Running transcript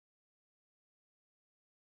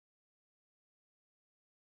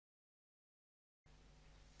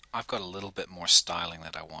I've got a little bit more styling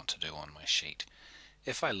that I want to do on my sheet.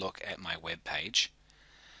 If I look at my web page,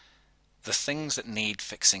 the things that need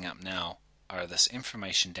fixing up now are this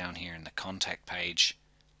information down here in the contact page.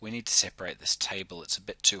 We need to separate this table, it's a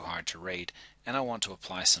bit too hard to read, and I want to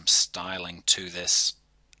apply some styling to this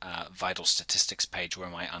vital statistics page where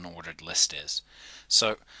my unordered list is.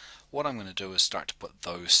 So what I'm going to do is start to put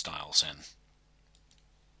those styles in.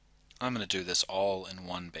 I'm going to do this all in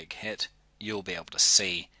one big hit. You'll be able to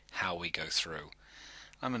see how we go through.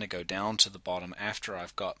 I'm going to go down to the bottom after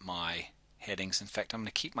I've got my headings. In fact, I'm going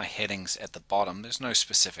to keep my headings at the bottom. There's no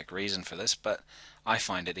specific reason for this, but I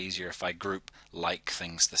find it easier if I group like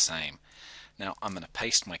things the same. Now I'm going to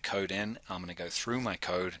paste my code in. I'm going to go through my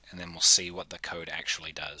code and then we'll see what the code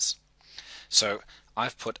actually does. So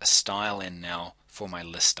I've put a style in now for my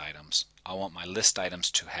list items. I want my list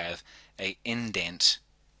items to have an indent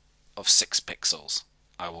of 6 pixels.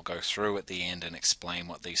 I will go through at the end and explain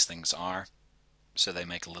what these things are so they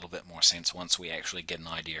make a little bit more sense once we actually get an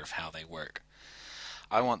idea of how they work.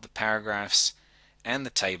 I want the paragraphs and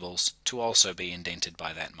the tables to also be indented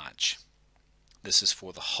by that much. This is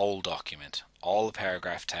for the whole document, all the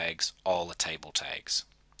paragraph tags, all the table tags.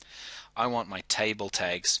 I want my table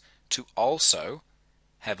tags to also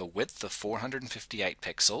have a width of 458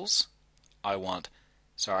 pixels. I want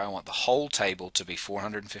the whole table to be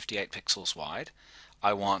 458 pixels wide.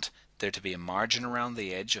 I want there to be a margin around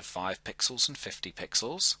the edge of 5 pixels and 50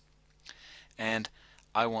 pixels. And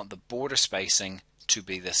I want the border spacing to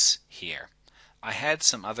be this here. I had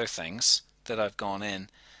some other things that I've gone in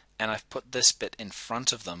and I've put this bit in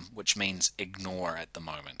front of them, which means ignore at the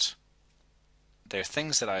moment. There are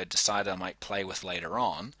things that I decided I might play with later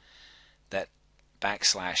on. That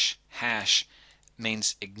 \#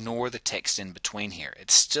 means ignore the text in between here.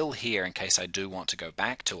 It's still here in case I do want to go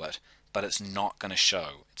back to it, but it's not going to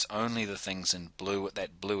show. It's only the things in blue,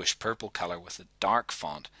 that bluish purple color with the dark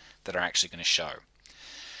font, that are actually going to show.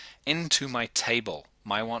 Into my table,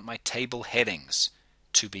 I want my table headings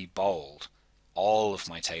to be bold. All of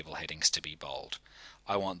my table headings to be bold.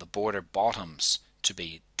 I want the border bottoms to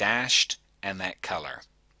be dashed and that color,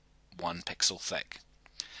 1 pixel thick.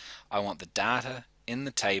 I want the data in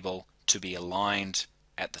the table to be aligned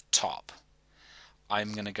at the top.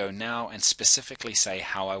 I'm going to go now and specifically say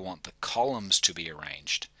how I want the columns to be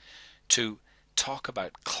arranged. To talk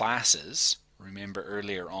about classes, remember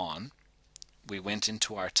earlier on, we went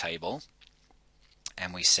into our table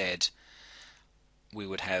and we said we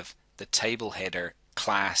would have the table header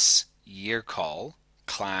class year call,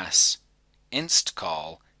 class inst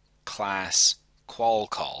call, class qual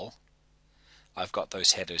call. I've got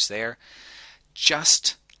those headers there.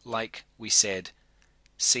 Just like we said,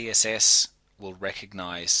 CSS will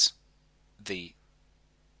recognize the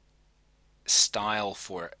style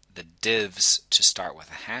for the divs to start with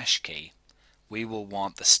a hash key. We will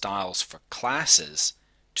want the styles for classes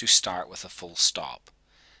to start with a full stop.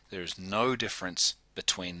 There's no difference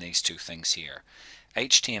between these two things here.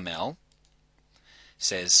 HTML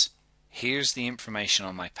says, here's the information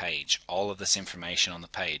on my page, all of this information on the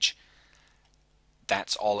page.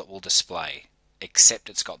 That's all it will display, except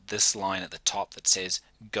it's got this line at the top that says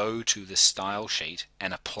go to the style sheet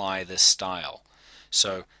and apply this style.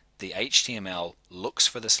 So the HTML looks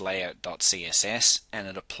for this layout.css and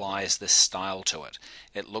it applies this style to it.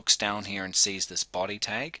 It looks down here and sees this body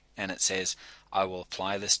tag and it says I will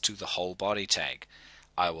apply this to the whole body tag.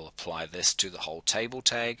 I will apply this to the whole table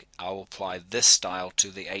tag. I will apply this style to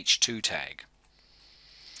the h2 tag.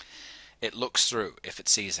 It looks through. If it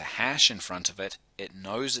sees a hash in front of it, it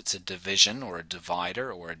knows it's a division or a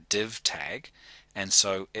divider or a div tag, and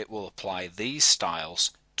so it will apply these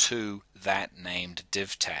styles to that named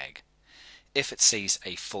div tag. If it sees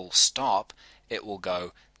a full stop, it will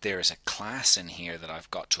go, there is a class in here that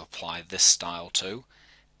I've got to apply this style to,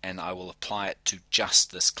 and I will apply it to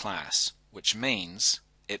just this class, which means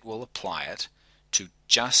it will apply it to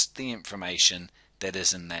just the information that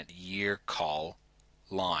is in that year call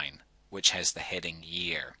line, which has the heading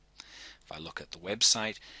year. If I look at the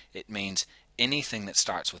website, it means anything that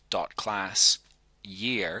starts with .class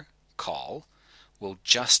year call will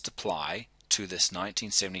just apply to this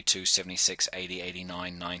 1972, 76, 80,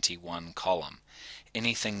 89, 91 column.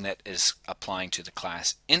 Anything that is applying to the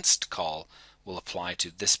class inst call will apply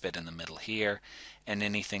to this bit in the middle here, and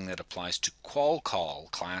anything that applies to qual call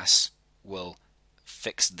class will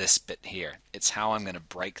fix this bit here. It's how I'm going to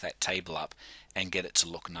break that table up and get it to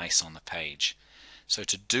look nice on the page. So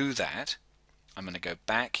to do that, I'm going to go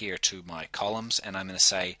back here to my columns and I'm going to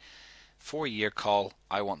say for year call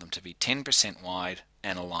I want them to be 10% wide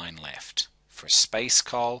and a line left. For space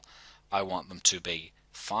call I want them to be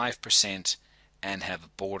 5% and have a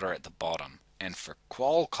border at the bottom. And for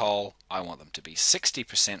qual, I want them to be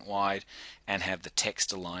 60% wide and have the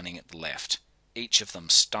text aligning at the left. Each of them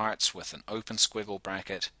starts with an open squiggle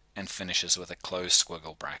bracket and finishes with a closed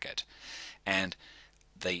squiggle bracket. And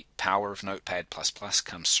the power of Notepad++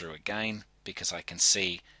 comes through again because I can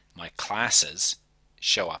see my classes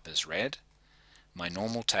show up as red, my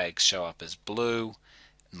normal tags show up as blue,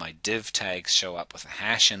 my div tags show up with a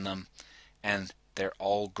hash in them, and they're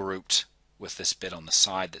all grouped with this bit on the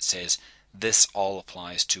side that says this all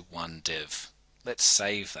applies to one div. Let's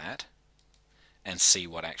save that and see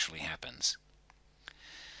what actually happens.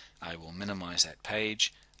 I will minimize that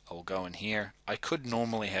page. I will go in here. I could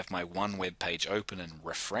normally have my one web page open and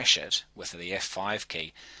refresh it with the F5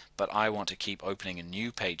 key, but I want to keep opening a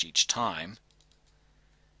new page each time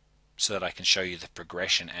so that I can show you the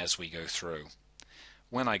progression as we go through.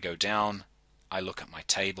 When I go down, I look at my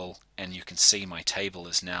table, and you can see my table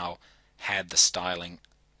has now had the styling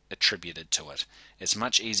attributed to it. It's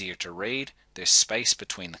much easier to read. There's space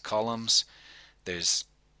between the columns. There's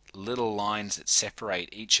little lines that separate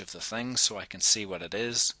each of the things so I can see what it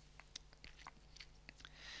is.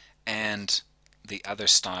 And the other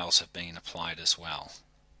styles have been applied as well.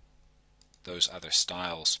 Those other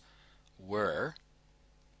styles were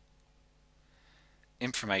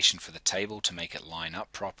information for the table to make it line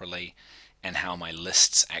up properly, and how my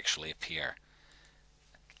lists actually appear.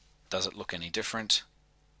 Does it look any different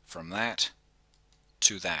from that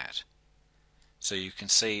to that? So you can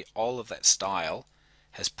see all of that style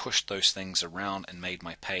has pushed those things around and made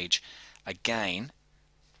my page again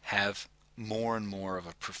have more and more of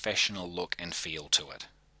a professional look and feel to it.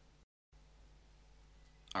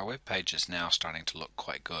 Our web page is now starting to look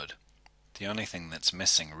quite good. The only thing that's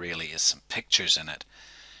missing really is some pictures in it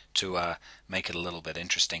to make it a little bit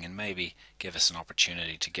interesting and maybe give us an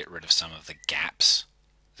opportunity to get rid of some of the gaps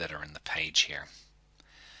that are in the page here.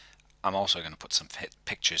 I'm also going to put some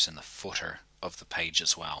pictures in the footer of the page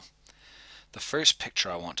as well. The first picture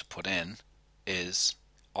I want to put in is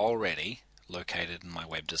already located in my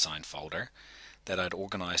web design folder that I'd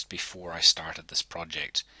organized before I started this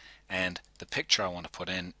project, and the picture I want to put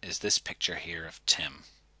in is this picture here of Tim.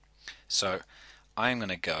 So I'm going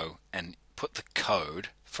to go and put the code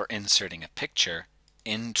for inserting a picture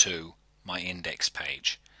into my index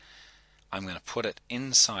page. I'm going to put it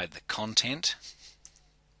inside the content,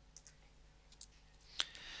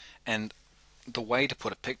 and the way to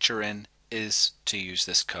put a picture in is to use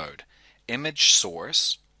this code. Image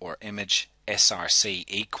source, or image src,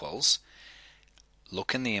 equals,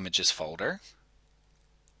 look in the images folder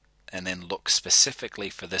and then look specifically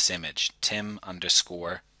for this image, tim_bl.jpg.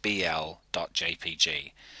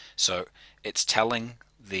 So it's telling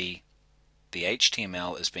the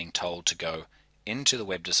HTML is being told to go into the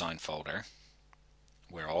web design folder.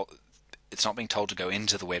 It's not being told to go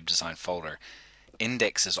into the web design folder.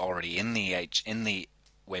 Index is already in the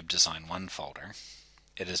web design 1 folder.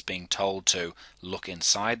 It is being told to look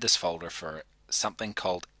inside this folder for something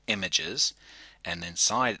called images, and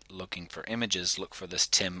inside looking for images, look for this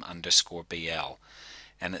tim_bl,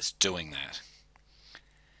 and it's doing that.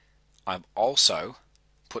 I've also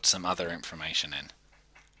put some other information in.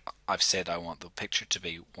 I've said I want the picture to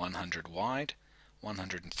be 100 wide,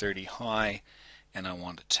 130 high, and I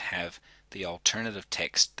want it to have the alternative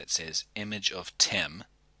text that says image of Tim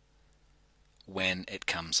when it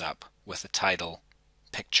comes up with the title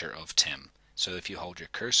picture of Tim. So if you hold your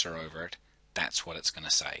cursor over it, that's what it's going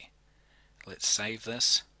to say. Let's save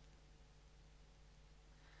this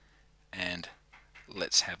and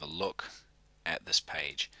let's have a look at this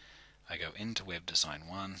page. I go into Web Design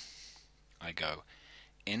 1, I go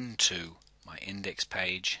into my index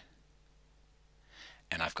page,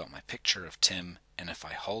 and I've got my picture of Tim, and if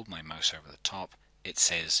I hold my mouse over the top, it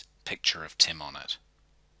says picture of Tim on it.